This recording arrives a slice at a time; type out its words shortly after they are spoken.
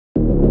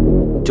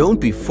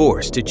Don't be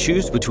forced to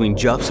choose between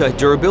Jobsite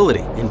durability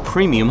and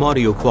premium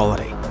audio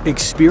quality.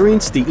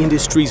 Experience the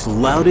industry's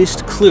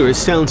loudest,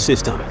 clearest sound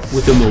system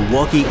with the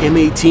Milwaukee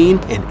M18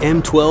 and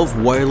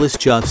M12 wireless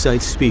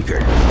Jobsite speaker.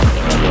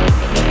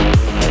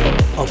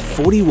 A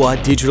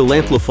 40-watt digital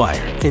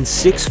amplifier and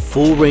 6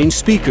 full-range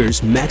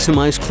speakers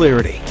maximize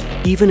clarity,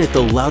 even at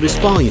the loudest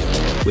volume,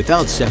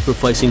 without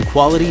sacrificing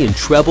quality in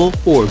treble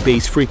or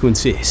bass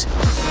frequencies.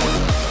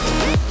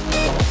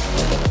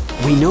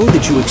 We know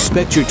that you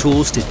expect your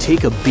tools to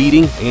take a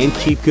beating and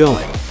keep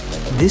going.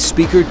 This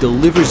speaker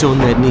delivers on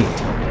that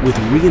need with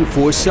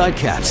reinforced side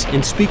caps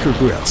and speaker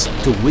grills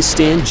to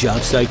withstand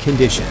job site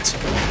conditions.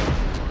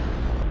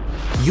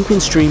 You can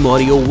stream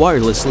audio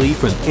wirelessly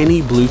from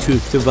any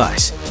Bluetooth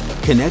device,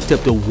 connect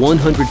up to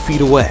 100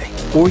 feet away,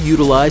 or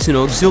utilize an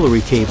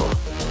auxiliary cable.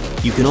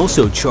 You can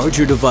also charge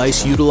your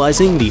device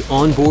utilizing the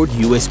onboard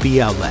USB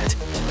outlet.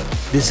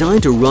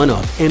 Designed to run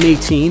off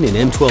M18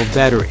 and M12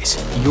 batteries,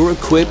 you're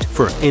equipped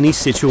for any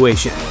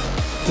situation.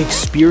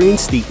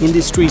 Experience the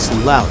industry's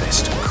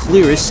loudest,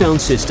 clearest sound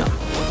system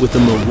with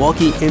the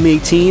Milwaukee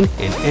M18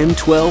 and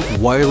M12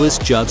 wireless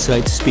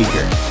Jobsite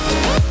speaker.